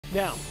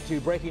Now to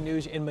breaking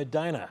news in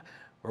Medina,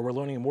 where we're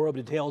learning more of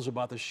details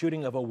about the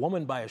shooting of a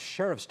woman by a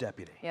sheriff's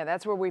deputy. Yeah,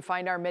 that's where we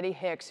find our Mitty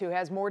Hicks, who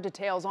has more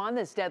details on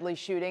this deadly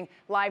shooting,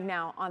 live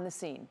now on the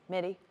scene.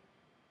 Mitty.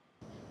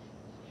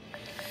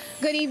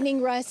 Good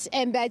evening, Russ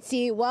and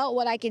Betsy. Well,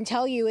 what I can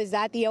tell you is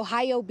that the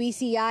Ohio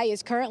BCI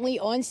is currently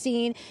on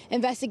scene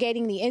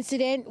investigating the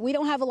incident. We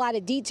don't have a lot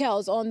of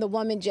details on the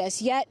woman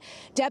just yet.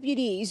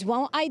 Deputies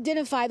won't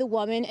identify the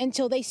woman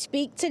until they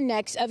speak to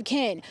next of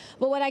kin.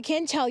 But what I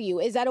can tell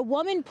you is that a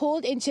woman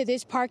pulled into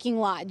this parking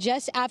lot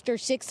just after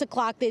 6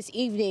 o'clock this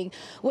evening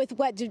with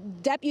what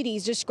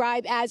deputies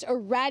describe as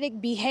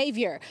erratic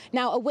behavior.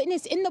 Now, a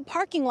witness in the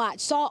parking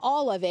lot saw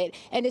all of it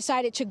and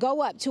decided to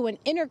go up to an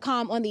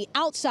intercom on the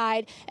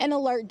outside and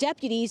alert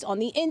deputies on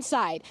the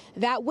inside.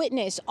 That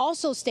witness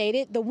also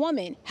stated the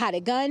woman had a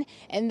gun,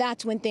 and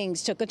that's when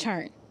things took a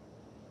turn.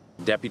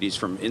 Deputies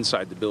from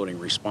inside the building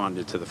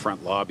responded to the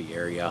front lobby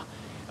area,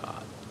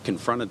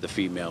 confronted the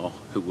female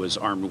who was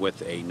armed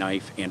with a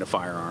knife and a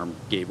firearm,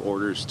 gave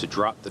orders to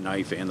drop the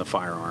knife and the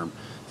firearm.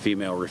 The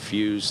female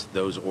refused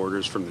those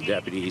orders from the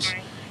deputies,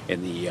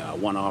 and the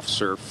one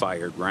officer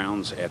fired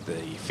rounds at the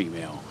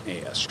female,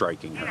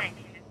 striking her.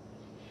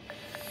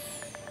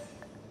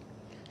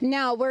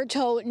 Now, we're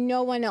told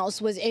no one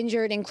else was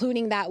injured,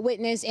 including that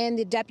witness and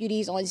the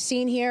deputies on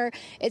scene here.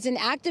 It's an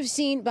active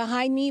scene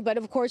behind me, but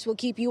of course, we'll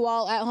keep you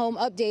all at home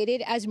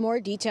updated as more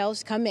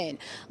details come in.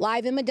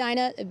 Live in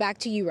Medina, back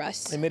to you,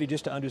 Russ. And Mitty,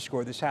 just to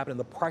underscore, this happened in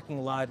the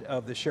parking lot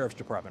of the sheriff's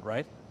department,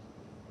 right?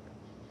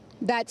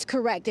 That's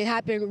correct. It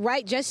happened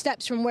right just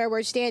steps from where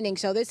we're standing.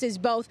 So this is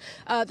both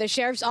the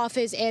sheriff's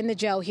office and the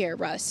jail here,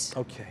 Russ.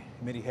 Okay.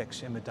 Mitty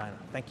Hicks in Medina.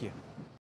 Thank you.